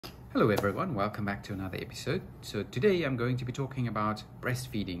Hello everyone, welcome back to another episode. So today I'm going to be talking about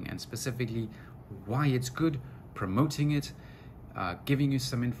breastfeeding and specifically why it's good, promoting it, giving you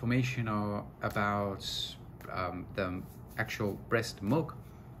some information about the actual breast milk,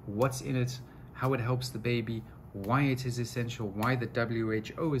 what's in it, how it helps the baby, why it is essential, why the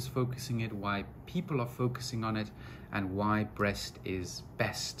WHO is focusing it, why people are focusing on it, and why breast is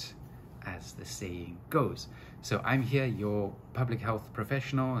best, as the saying goes. So I'm here, your public health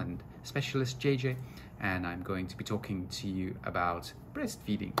professional and specialist JJ, and I'm going to be talking to you about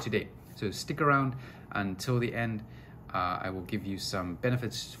breastfeeding today. So stick around until the end. I will give you some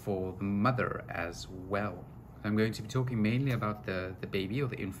benefits for the mother as well. I'm going to be talking mainly about the baby or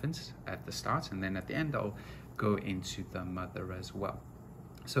the infant at the start, and then at the end I'll go into the mother as well.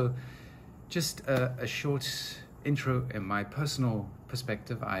 So just a short intro. In my personal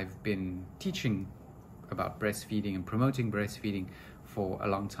perspective, I've been teaching about breastfeeding and promoting breastfeeding for a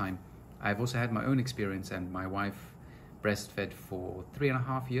long time. I've also had my own experience, and my wife breastfed for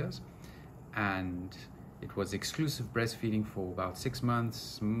 3.5 years, and it was exclusive breastfeeding for about 6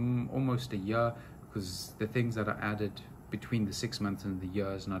 months, almost a year, because the things that are added between the 6 months and the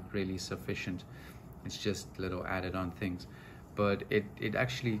year is not really sufficient. It's just little added on things, but it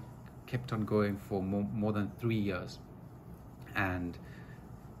actually kept on going for more than 3 years. And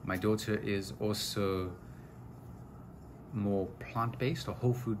my daughter is also more plant-based or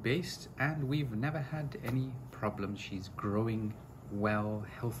whole food based, and we've never had any problems. She's growing well,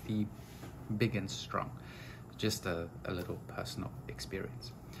 healthy, big and strong. Just a little personal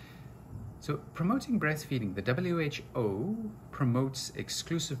experience. So promoting breastfeeding, the WHO promotes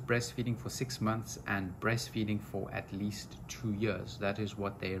exclusive breastfeeding for 6 months and breastfeeding for at least 2 years. That is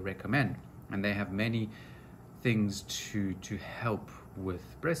what they recommend, and they have many things to help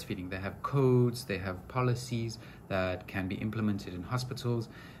with breastfeeding. They have codes, they have policies that can be implemented in hospitals.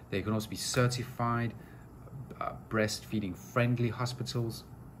 They can also be certified breastfeeding friendly hospitals.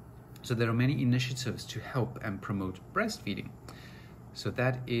 So there are many initiatives to help and promote breastfeeding. So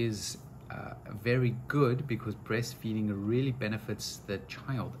that is very good, because breastfeeding really benefits the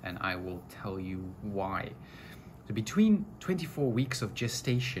child, and I will tell you why. So between 24 weeks of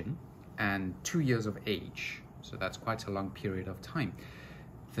gestation and 2 years of age, so that's quite a long period of time,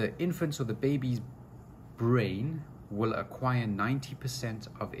 the infant's or the baby's brain will acquire 90%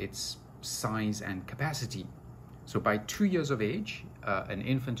 of its size and capacity. So by 2 years of age, an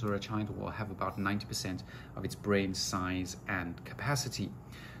infant or a child will have about 90% of its brain size and capacity.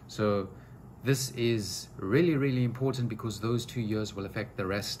 So this is really, really important, because those 2 years will affect the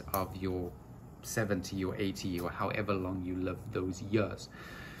rest of your 70 or 80 or however long you live those years.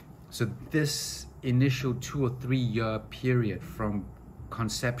 So this initial 2 or 3 year period from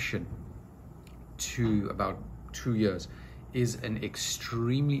conception to about 2 years is an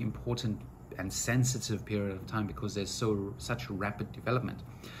extremely important and sensitive period of time, because there's such rapid development.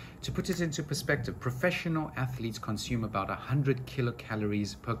 To put it into perspective, professional athletes consume about 100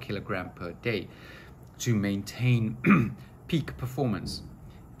 kilocalories per kilogram per day to maintain peak performance.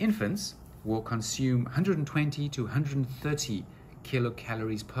 Infants will consume 120 to 130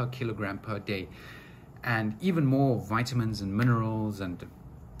 kilocalories per kilogram per day, and even more vitamins and minerals and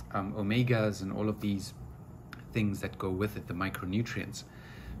omegas and all of these things that go with it, the micronutrients.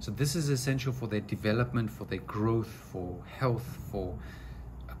 So this is essential for their development, for their growth, for health, for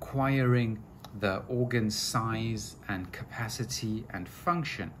acquiring the organ size and capacity and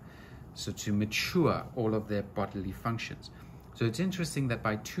function, so to mature all of their bodily functions. So it's interesting that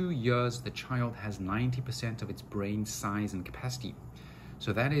by 2 years the child has 90% of its brain size and capacity.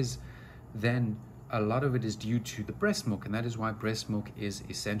 So that is then, a lot of it is due to the breast milk, and that is why breast milk is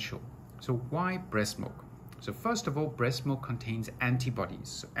essential. So why breast milk? So first of all, breast milk contains antibodies.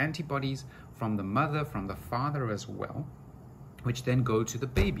 So antibodies from the mother, from the father as well, which then go to the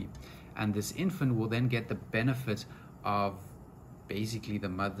baby. And this infant will then get the benefit of basically the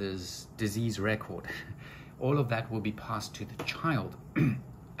mother's disease record. All of that will be passed to the child,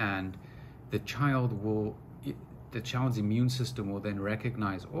 and the child's immune system will then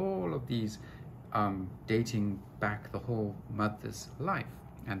recognize all of these dating back the whole mother's life.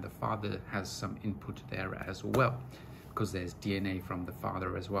 And the father has some input there as well, because there's DNA from the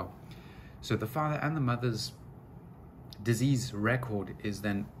father as well. So the father and the mother's disease record is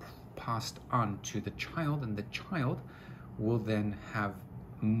then passed on to the child, and the child will then have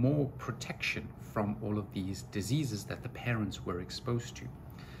more protection from all of these diseases that the parents were exposed to.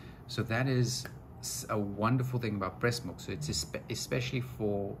 So that is a wonderful thing about breast milk. So it's especially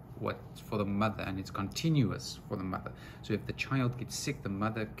for the mother, and it's continuous for the mother. So if the child gets sick, if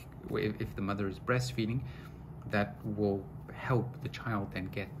the mother is breastfeeding, that will help the child then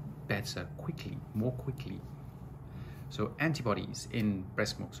get better quickly, more quickly. So antibodies in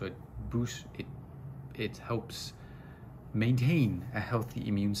breast milk, so it helps maintain a healthy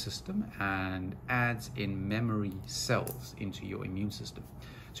immune system and adds in memory cells into your immune system.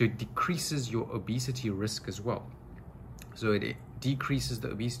 So it decreases your obesity risk as well. So it decreases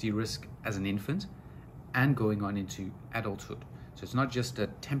the obesity risk as an infant and going on into adulthood. So it's not just a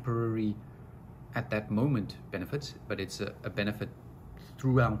temporary, at that moment benefit, but it's a benefit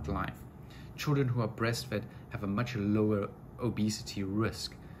throughout life. Children who are breastfed have a much lower obesity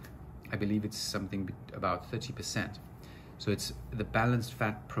risk. I believe it's something about 30%. So it's the balanced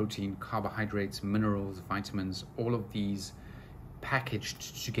fat, protein, carbohydrates, minerals, vitamins, all of these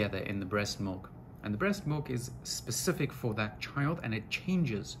packaged together in the breast milk. And the breast milk is specific for that child, and it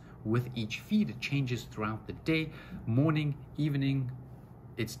changes with each feed. It changes throughout the day, morning, evening.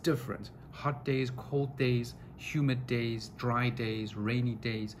 It's different. Hot days, cold days, humid days, dry days, rainy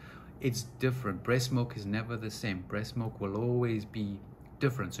days. It's different. Breast milk is never the same. Breast milk will always be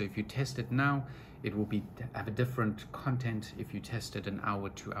different. So if you test it now, it will have a different content if you test it an hour,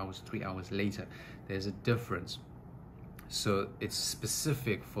 2 hours, 3 hours later. There's a difference. So it's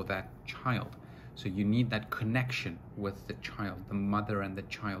specific for that child. So you need that connection with the child, the mother and the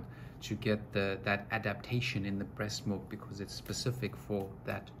child, to get that adaptation in the breast milk, because it's specific for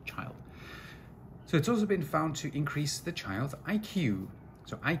that child. So it's also been found to increase the child's IQ.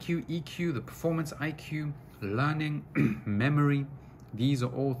 So IQ, EQ, the performance IQ, learning, memory, these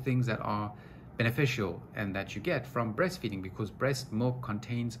are all things that are beneficial and that you get from breastfeeding, because breast milk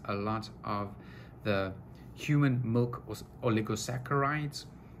contains a lot of the human milk oligosaccharides,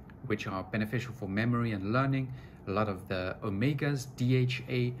 which are beneficial for memory and learning, a lot of the omegas,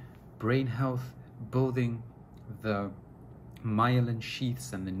 DHA, brain health, building the myelin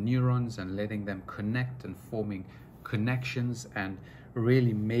sheaths and the neurons and letting them connect and forming connections and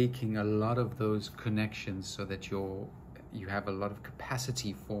really making a lot of those connections so that you have a lot of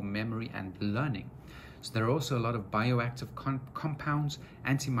capacity for memory and learning. So there are also a lot of bioactive compounds,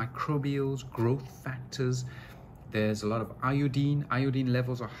 antimicrobials, growth factors. There's a lot of iodine. Iodine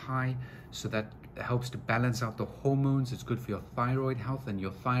levels are high, so that helps to balance out the hormones. It's good for your thyroid health, and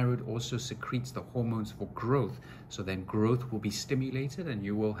your thyroid also secretes the hormones for growth. So then growth will be stimulated and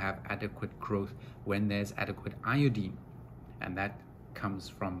you will have adequate growth when there's adequate iodine. And that comes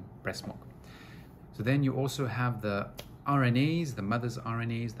from breast milk. So then you also have the RNAs, the mother's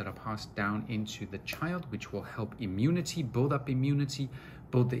RNAs that are passed down into the child, which will help immunity, build up immunity,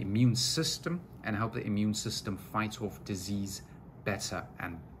 build the immune system, and help the immune system fight off disease better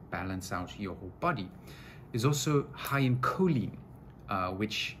and balance out your whole body. It's also high in choline,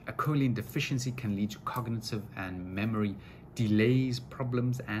 which a choline deficiency can lead to cognitive and memory delays,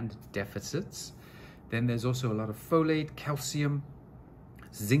 problems, and deficits. Then there's also a lot of folate, calcium,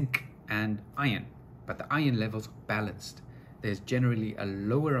 zinc, and iron. But the iron levels are balanced. There's generally a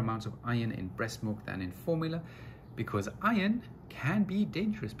lower amount of iron in breast milk than in formula, because iron can be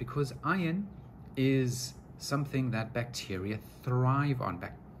dangerous, because iron is something that bacteria thrive on.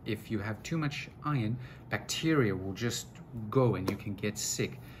 If you have too much iron, bacteria will just go and you can get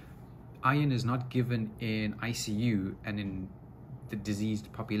sick. Iron is not given in ICU and in the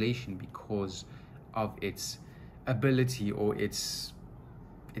diseased population because of its ability, or it's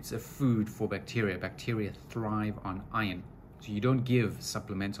a food for bacteria. Bacteria thrive on iron. So you don't give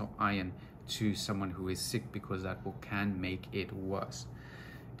supplemental iron to someone who is sick, because that can make it worse.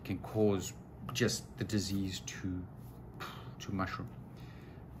 It can cause just the disease to mushroom.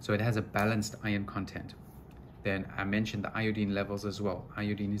 So it has a balanced iron content. Then I mentioned the iodine levels as well.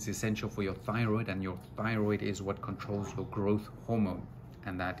 Iodine is essential for your thyroid, and your thyroid is what controls your growth hormone.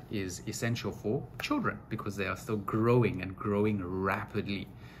 And that is essential for children because they are still growing and growing rapidly.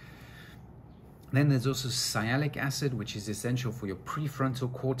 Then there's also sialic acid, which is essential for your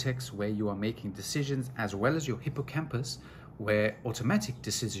prefrontal cortex, where you are making decisions, as well as your hippocampus, where automatic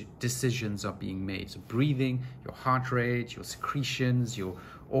decisions are being made. So breathing, your heart rate, your secretions, your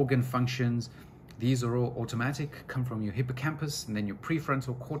organ functions, these are all automatic, come from your hippocampus, and then your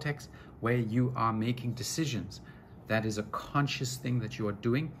prefrontal cortex, where you are making decisions. That is a conscious thing that you are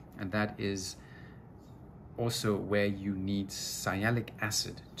doing, and that is also where you need sialic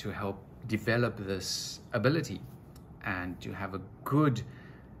acid to help develop this ability and to have a good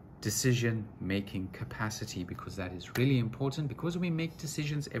decision-making capacity, because that is really important, because we make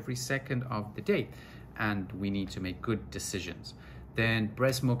decisions every second of the day and we need to make good decisions. Then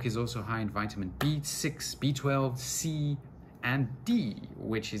breast milk is also high in vitamin B6, B12, C, and D,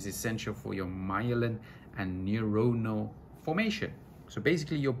 which is essential for your myelin and neuronal formation. So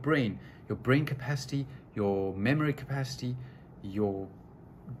basically your brain capacity, your memory capacity, your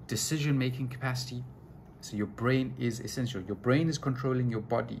decision-making capacity. So your brain is essential. Your brain is controlling your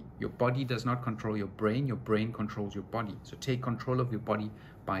body. Your body does not control your brain. Your brain controls your body. So take control of your body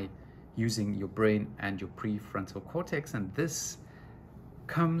by using your brain and your prefrontal cortex. And this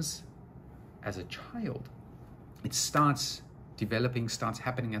comes as a child. It starts developing, starts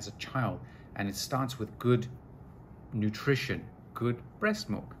happening as a child. And it starts with good nutrition, good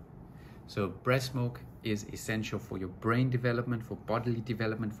breast milk. So breast milk is essential for your brain development, for bodily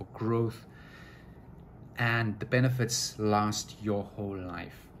development, for growth. And the benefits last your whole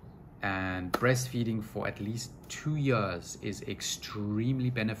life. And breastfeeding for at least 2 years is extremely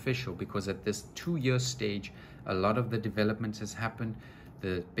beneficial, because at this 2-year stage, a lot of the development has happened.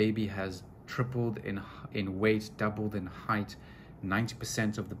 The baby has tripled in weight, doubled in height.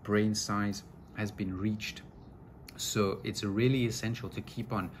 90% of the brain size has been reached. So it's really essential to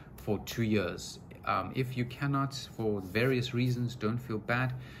keep on for 2 years. If you cannot, for various reasons, don't feel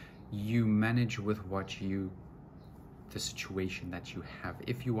bad. You manage with the situation that you have.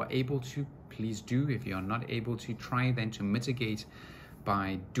 If you are able to, please do. If you are not able to, try then to mitigate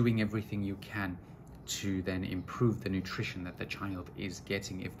by doing everything you can to then improve the nutrition that the child is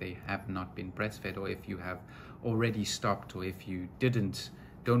getting if they have not been breastfed, or if you have already stopped, or if you didn't.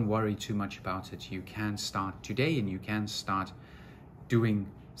 Don't worry too much about it. You can start today, and you can start doing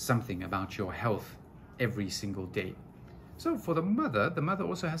something about your health every single day. So for the mother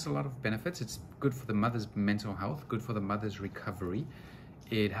also has a lot of benefits. It's good for the mother's mental health, good for the mother's recovery.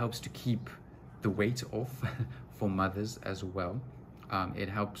 It helps to keep the weight off for mothers as well. It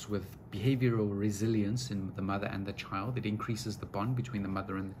helps with behavioral resilience in the mother and the child. It increases the bond between the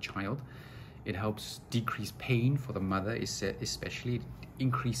mother and the child. It helps decrease pain for the mother, especially. It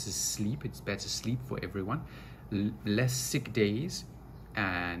increases sleep. It's better sleep for everyone. Less sick days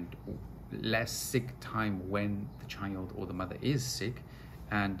and less sick time when the child or the mother is sick,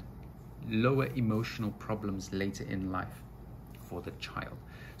 and lower emotional problems later in life for the child.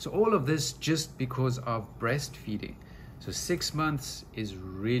 So all of this just because of breastfeeding. So 6 months is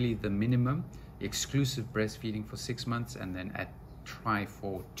really the minimum. Exclusive breastfeeding for 6 months, and then try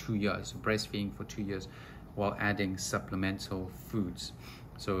for 2 years. So breastfeeding for 2 years while adding supplemental foods.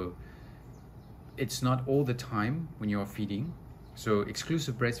 So it's not all the time when you're feeding. So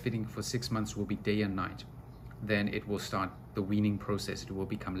exclusive breastfeeding for 6 months will be day and night. Then it will start the weaning process. It will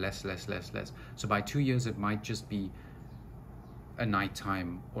become less. So by 2 years, it might just be a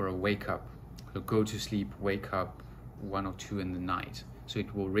nighttime or a wake up. So go to sleep, wake up 1 or 2 in the night. So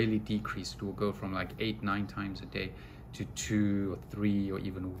it will really decrease. It will go from like 8-9 times a day to 2 or 3 or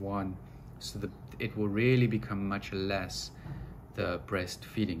even 1. So it will really become much less, the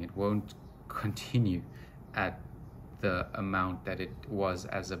breastfeeding. It won't continue at the amount that it was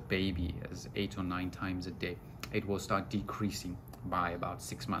as a baby, as 8 or 9 times a day. It will start decreasing by about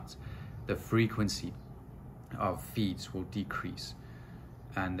 6 months. The frequency of feeds will decrease,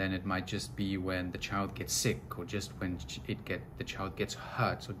 and then it might just be when the child gets sick, or just when the child gets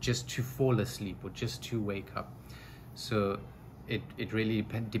hurt, or just to fall asleep, or just to wake up. So it really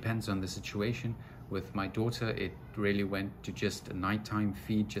depends on the situation. With my daughter, it really went to just a nighttime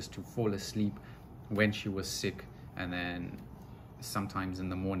feed, just to fall asleep when she was sick, and then sometimes in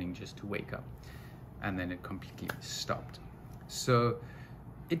the morning just to wake up, and then it completely stopped. So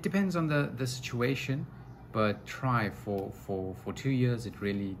it depends on the situation, but try for 2 years. It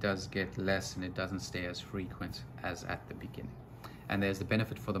really does get less, and it doesn't stay as frequent as at the beginning. And there's the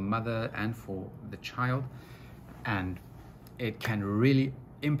benefit for the mother and for the child, and it can really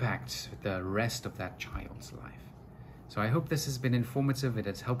impact the rest of that child's life. So I hope this has been informative. It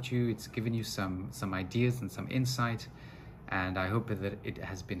has helped you. It's given you some ideas and some insight, and I hope that it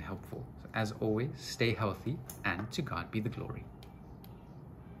has been helpful. So as always, stay healthy, and to God be the glory.